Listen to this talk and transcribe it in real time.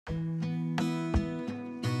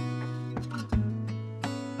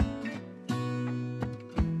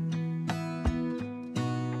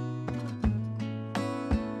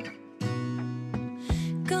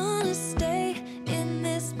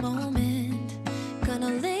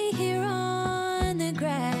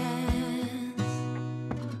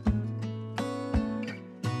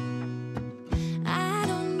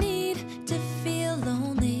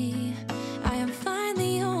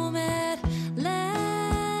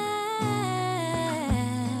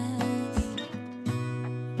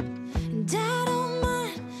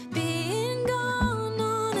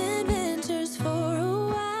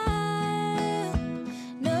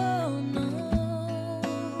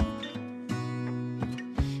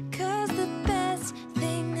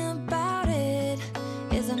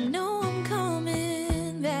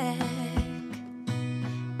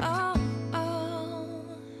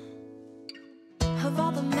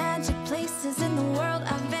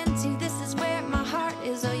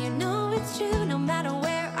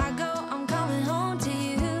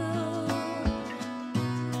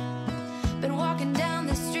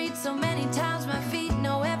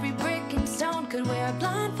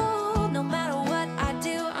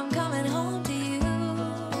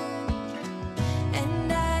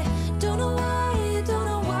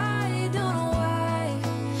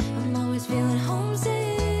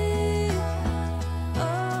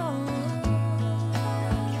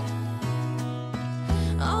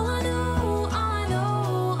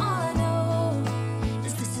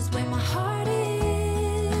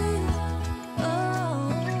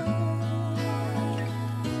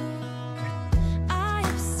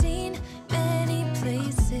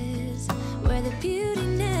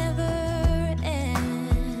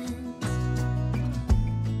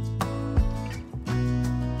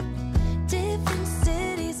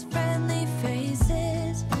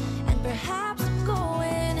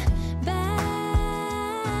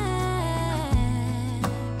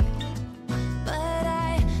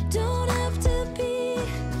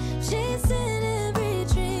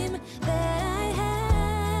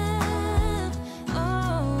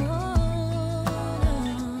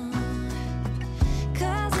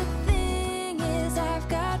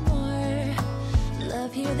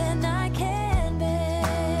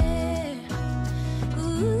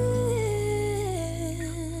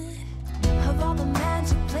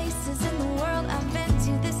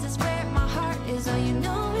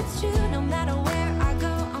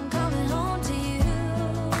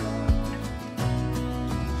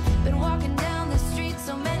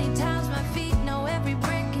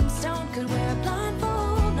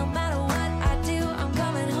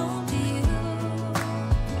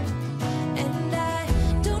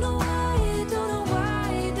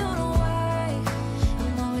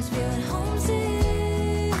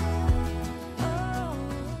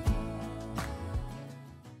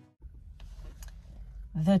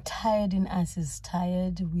The tired in us is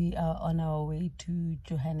tired. We are on our way to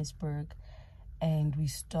Johannesburg and we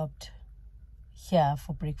stopped here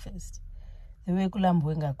for breakfast. The way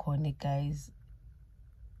kulambwenga khona, guys,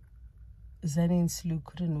 Zani and Slu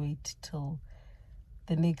couldn't wait till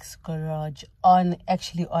the next garage on the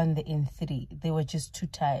N3. They were just too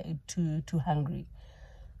tired, too hungry.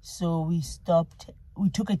 So we stopped. We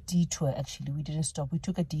took a detour. Actually, we didn't stop. We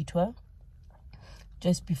took a detour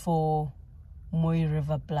just before Moy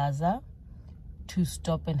River Plaza to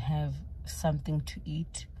stop and have something to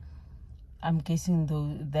eat. I'm guessing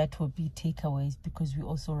though that will be takeaways because we're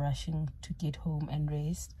also rushing to get home and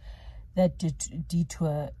rest. That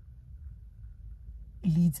detour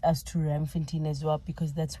leads us to Ramfontein as well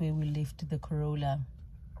because that's where we left the Corolla.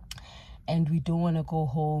 And we don't want to go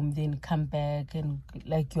home, then come back and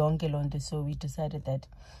like Yongelonde. So we decided that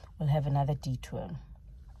we'll have another detour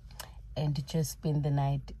and just spend the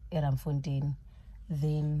night at Ramfontein.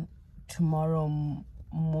 Then tomorrow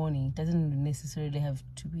morning, doesn't necessarily have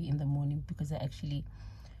to be in the morning because I actually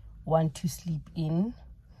want to sleep in.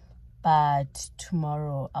 But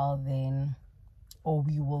tomorrow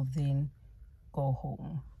we will then go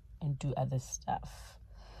home and do other stuff.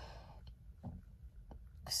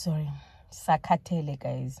 Sorry, sakatele,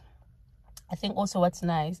 guys. I think also what's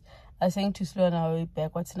nice, I was saying to slow on our way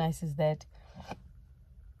back, what's nice is that,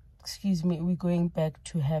 we're going back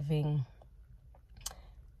to having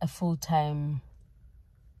a full-time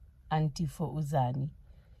auntie for Uzani,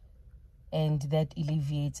 and that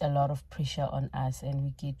alleviates a lot of pressure on us, and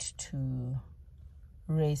we get to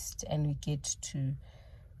rest and we get to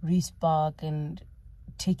respark and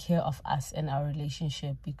take care of us and our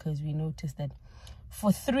relationship, because we noticed that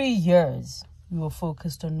for 3 years we were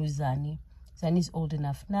focused on Uzani. Uzani's old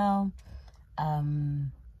enough now.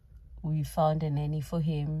 We found a nanny for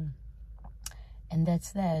him, and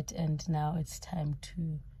that's that. And now it's time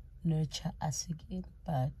to nurture us again.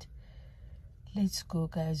 But let's go,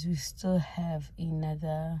 guys. We still have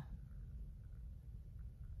another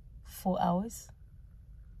 4 hours.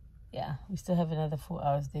 Yeah, we still have another 4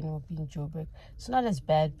 hours, then we'll be in Joburg. It's not as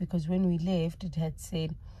bad because when we left, it had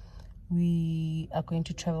said we are going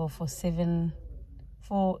to travel for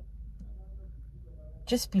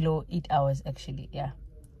just below 8 hours, actually. Yeah,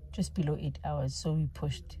 just below 8 hours. So we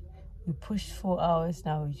pushed 4 hours.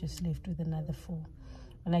 Now we just left with another 4.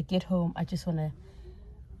 When I get home, I just want to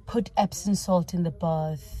put Epsom salt in the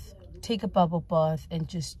bath, take a bubble bath, and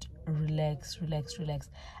just relax.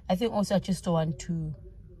 I think also I just want to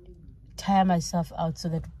tire myself out so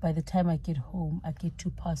that by the time I get home, I get to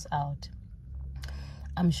pass out.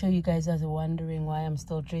 I'm sure you guys are wondering why I'm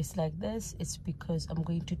still dressed like this. It's because I'm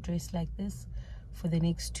going to dress like this for the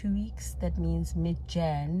next 2 weeks. That means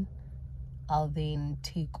mid-Jan, I'll then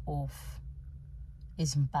take off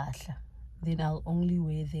izimpahla. Then I'll only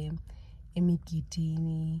wear them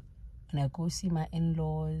emigidini when I go see my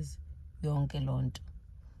in-laws, yonke lonto.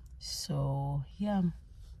 So yeah,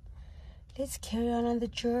 let's carry on the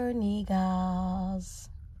journey, guys.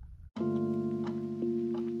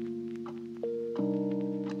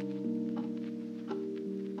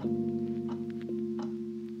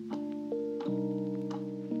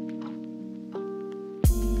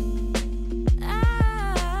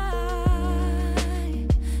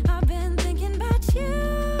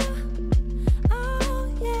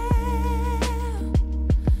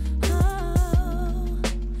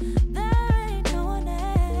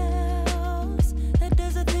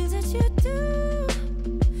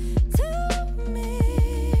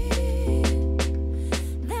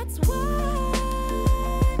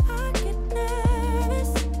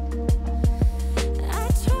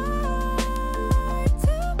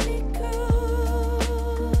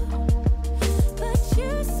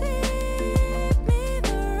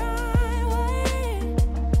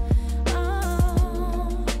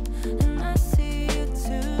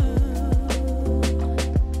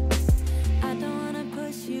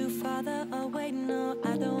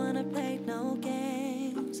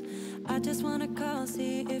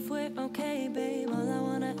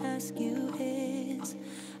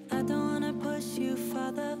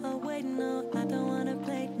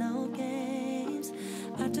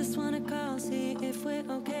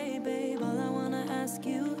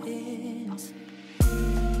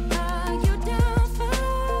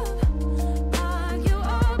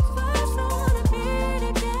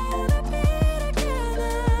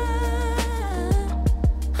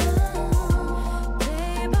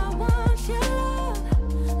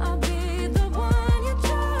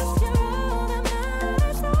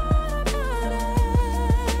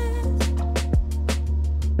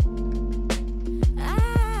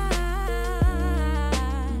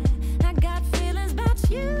 I got feelings about you.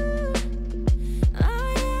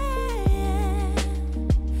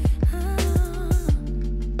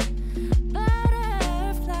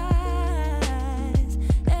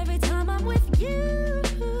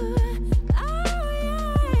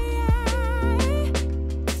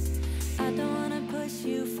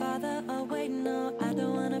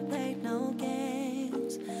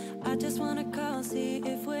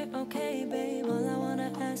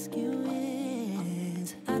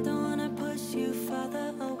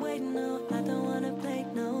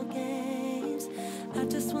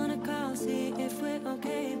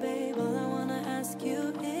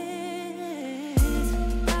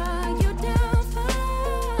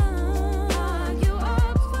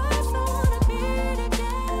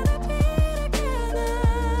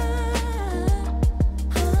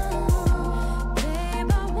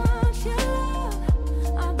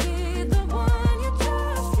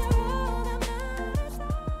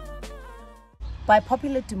 by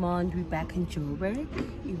popular demand, we're back in Joburg.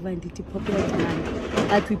 Even the popular demand,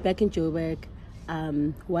 but we're back in Joburg.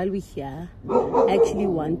 While we're here, I actually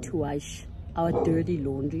want to wash our dirty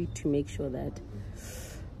laundry to make sure that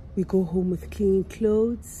we go home with clean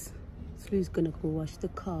clothes. Sulu's gonna go wash the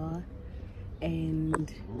car,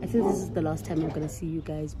 and I think this is the last time I'm gonna see you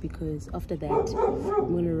guys, because after that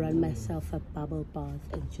I'm gonna run myself a bubble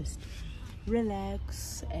bath and just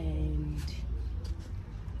relax and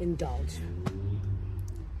indulge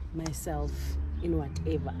myself in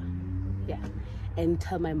whatever, yeah, and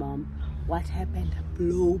tell my mom what happened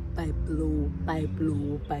blow by blow by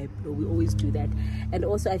blow by blow. We always do that. And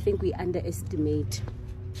also I think we underestimate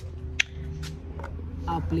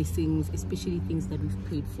our blessings, especially things that we've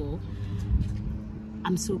prayed for.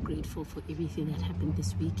 I'm so grateful for everything that happened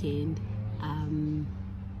this weekend.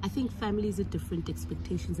 I think families are different,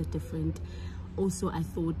 expectations are different. Also, I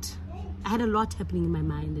thought I had a lot happening in my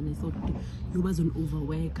mind, and I thought, you was on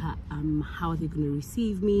overwork, how are they going to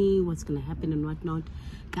receive me, what's going to happen and whatnot.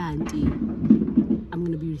 Kanti, I'm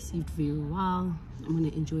going to be received very well. I'm going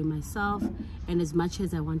to enjoy myself. And as much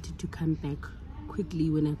as I wanted to come back quickly,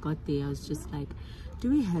 when I got there I was just like,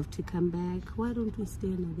 do we have to come back? Why don't we stay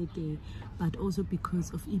another day? But also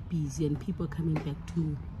because of EPs and people coming back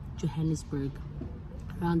to Johannesburg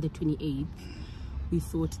around the 28th, we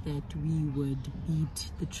thought that we would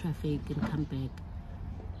beat the traffic and come back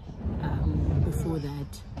before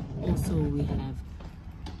that. Also, we have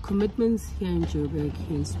commitments here in Joburg,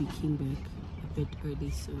 hence we came back a bit early.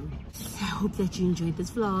 So I hope that you enjoyed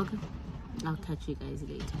this vlog. I'll catch you guys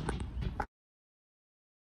later.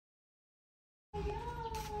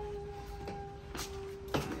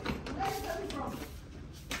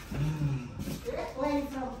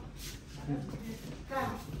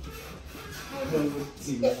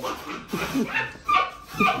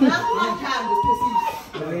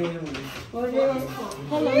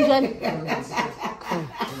 Hello, Jan.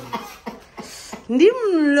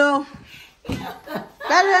 Ndimlo.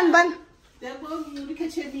 Ban.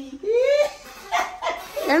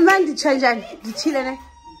 And man, the children, the children.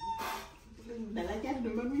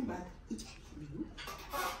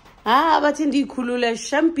 But in the kulula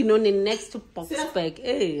champagne on the next box bag.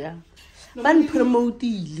 Eh, ban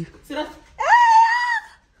promoted.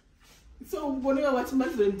 So, when you watch my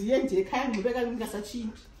friend, the end, you can't be begging Gasachi.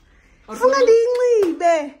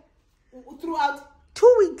 Throughout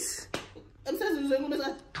 2 weeks. I'm saying,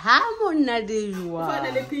 how not this one?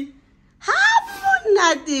 How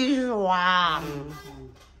not this one?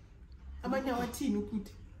 I'm not teen good.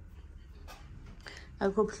 I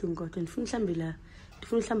go to God and Funshambilla,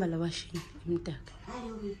 Funshambala washing him duck.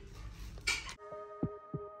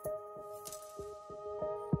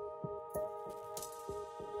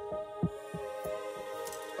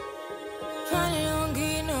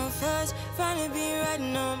 Finally be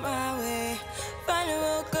riding on my way. Finally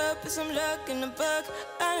woke up with some luck in the book.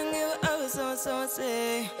 I don't give a what someone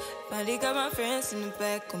say. Finally got my friends in the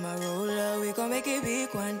back of my roller. We gon' make it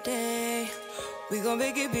big one day. We gon'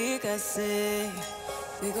 make it big, I say.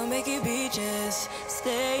 We gon' make it big, just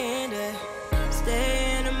stay in there.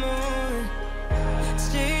 Stay in the morning.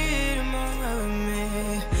 Stay in the morning with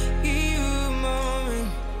me. Give you a moment.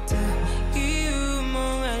 Give you a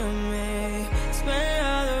moment with me. Smell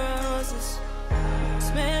all the roses.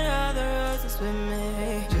 Smell all the roses with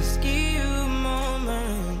me. Just give you a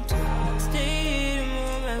moment. Stay in the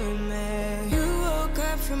moment with me. You woke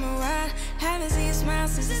up from a while. Haven't seen you smile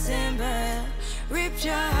since December. Ripped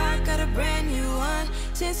your heart, got a brand new one.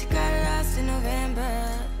 Since you got lost in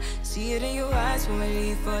November. See it in your eyes when we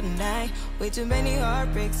leave for the night. Way too many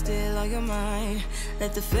heartbreaks still on your mind.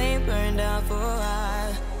 Let the flame burn down for a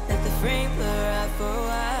while. Let the flame blur out for a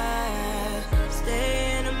while.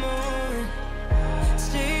 Stay in the moment.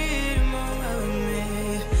 Stay in the moment with me.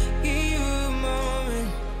 Give you a moment.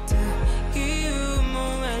 Give you a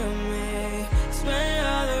moment with me. Smell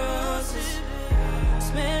all the roses.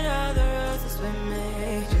 Smell all the roses with me.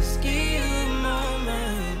 Just give you a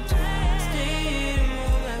moment. Stay in the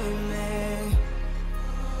moment with me.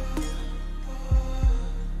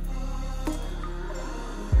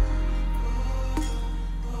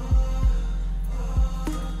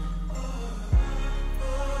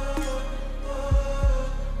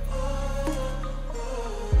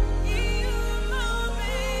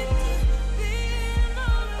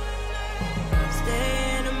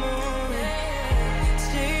 Stay in the moment.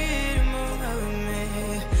 Stay in the moment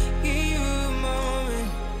with me.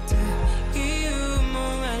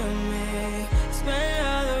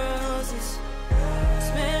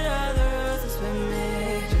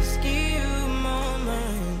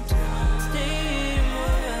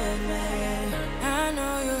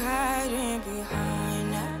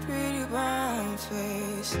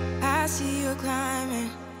 climbing.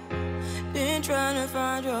 Been trying to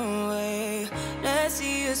find your way. Let's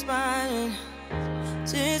see you smiling.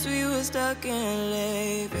 Since we were stuck in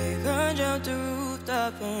LA, babe, come jump the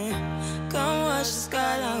rooftop and come watch the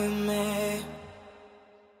skyline with me.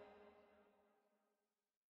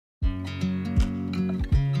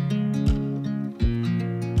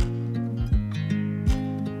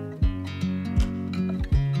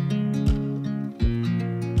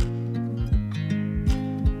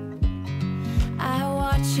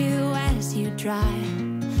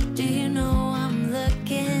 Drive. Do you know I'm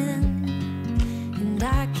looking? And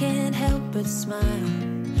I can't help but smile.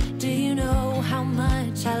 Do you know how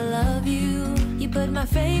much I love you? You put my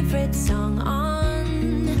favorite song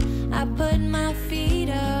on. I put my feet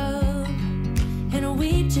up and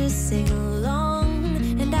we just sing along.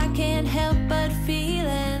 And I can't help but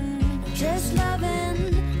feeling just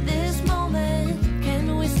loving this moment.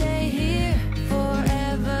 Can we stay here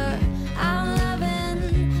forever? I'm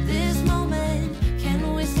loving this moment.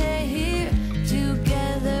 Can we stay here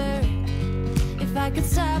together? If I could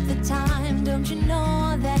stop the time, don't you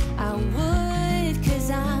know that I would?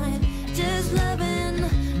 'Cause I'm just loving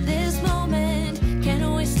this moment. Can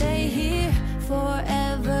we stay here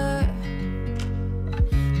forever?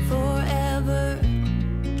 Forever.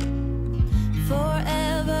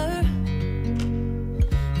 Forever.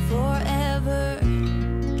 Forever.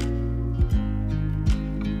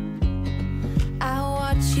 I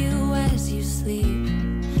watch you as you sleep.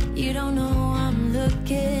 You don't know I'm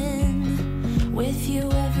looking. With you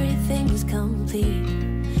everything's complete.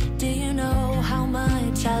 Do you know how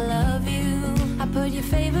much I love you? I put your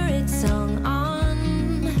favorite song on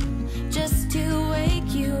just to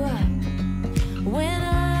wake you up. When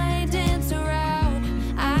I dance around,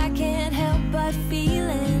 I can't help but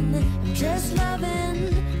feeling just loving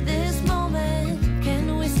this moment.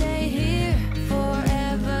 Can we stay here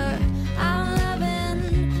forever? I'm loving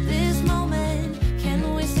this moment. Can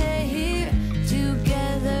we stay here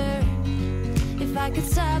together? If I could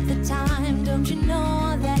stop the time, don't you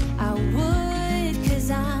know that I would? 'Cause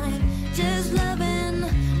I'm just loving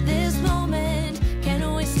this moment. Can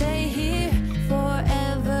we stay here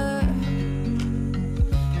forever?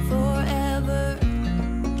 Forever.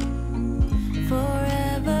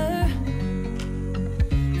 Forever.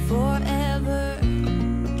 Forever.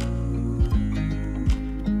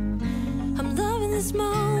 I'm loving this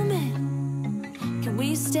moment. Can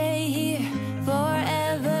we stay here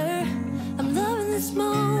forever? I'm loving this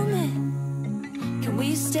moment. Can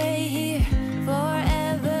we stay here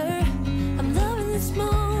forever? I'm loving this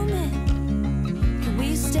moment. Can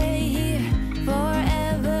we stay here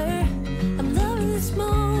forever? I'm loving this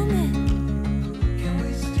moment. Can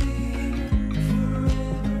we stay here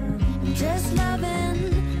forever? I'm just loving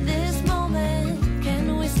this moment.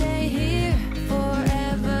 Can we stay here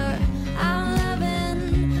forever? I'm loving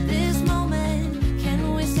this moment. Can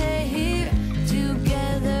we stay here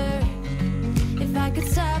together? If I could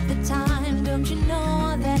stop the time, don't you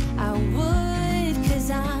know that I would? 'Cause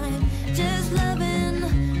I'm just loving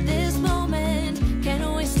this moment. Can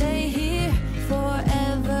we stay here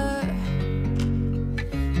forever?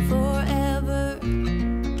 Forever.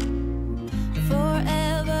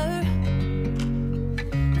 Forever.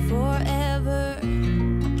 Forever.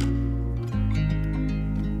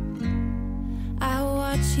 I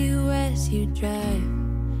watch you as you drive.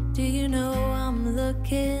 Do you know I'm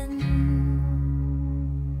looking?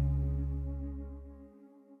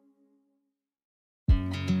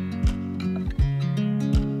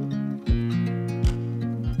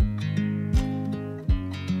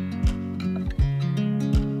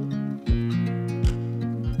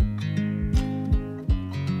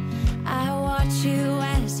 I watch you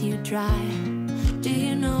as you drive. Do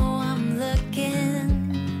you know I'm looking?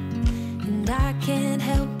 And I can't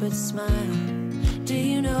help but smile. Do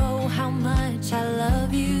you know how much I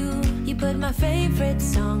love you? You put my favorite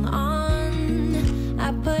song on.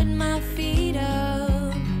 I put my feet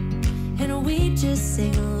up and we just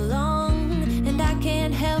sing along. And I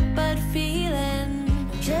can't help